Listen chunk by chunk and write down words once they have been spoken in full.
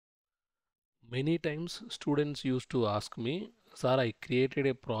Many times students used to ask me, Sir, I created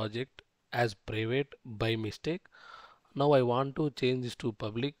a project as private by mistake. Now I want to change this to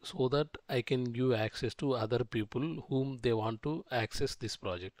public so that I can give access to other people whom they want to access this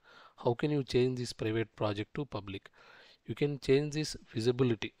project. How can you change this private project to public? You can change this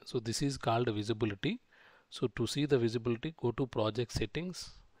visibility. So this is called visibility. So to see the visibility, go to project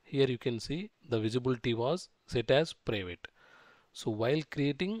settings. Here you can see the visibility was set as private. So while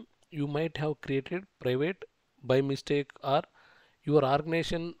creating, you might have created private by mistake, or your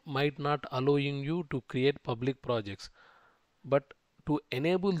organization might not allowing you to create public projects. But to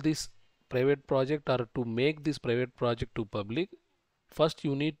enable this private project or to make this private project to public, first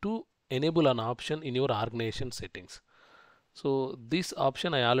you need to enable an option in your organization settings. So this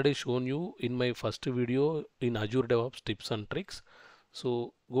option I already shown you in my first video in Azure DevOps tips and tricks.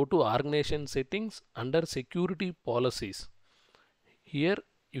 So go to organization settings under security policies. Here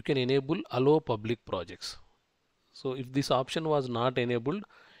you can enable allow public projects. So if this option was not enabled,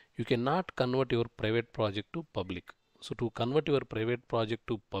 you cannot convert your private project to public. So to convert your private project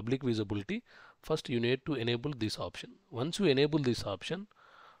to public visibility, first you need to enable this option. Once you enable this option,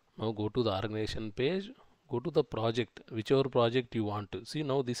 now go to the organization page, go to the project, whichever project you want to. See,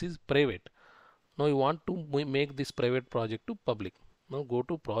 now this is private. Now you want to make this private project to public. Now go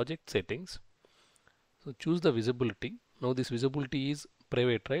to project settings. So choose the visibility. Now this visibility is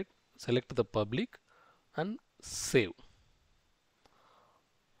private, right? Select the public and save.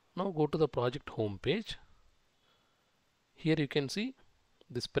 Now go to the project home page. Here you can see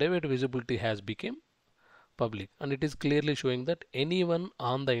this private visibility has become public, and it is clearly showing that anyone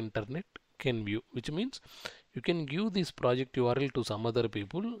on the internet can view, which means you can give this project URL to some other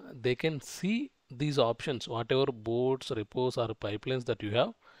people. They can see these options, whatever boards, repos or pipelines that you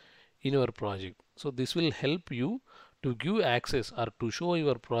have in your project. So this will help you to give access or to show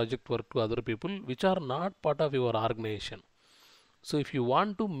your project work to other people which are not part of your organization. So if you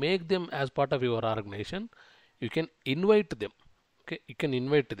want to make them as part of your organization, you can invite them. Okay, you can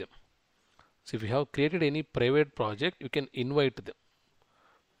invite them. So if you have created any private project, you can invite them.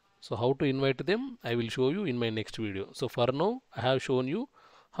 So how to invite them, I will show you in my next video. So for now, I have shown you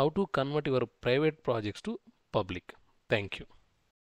how to convert your private projects to public. Thank you.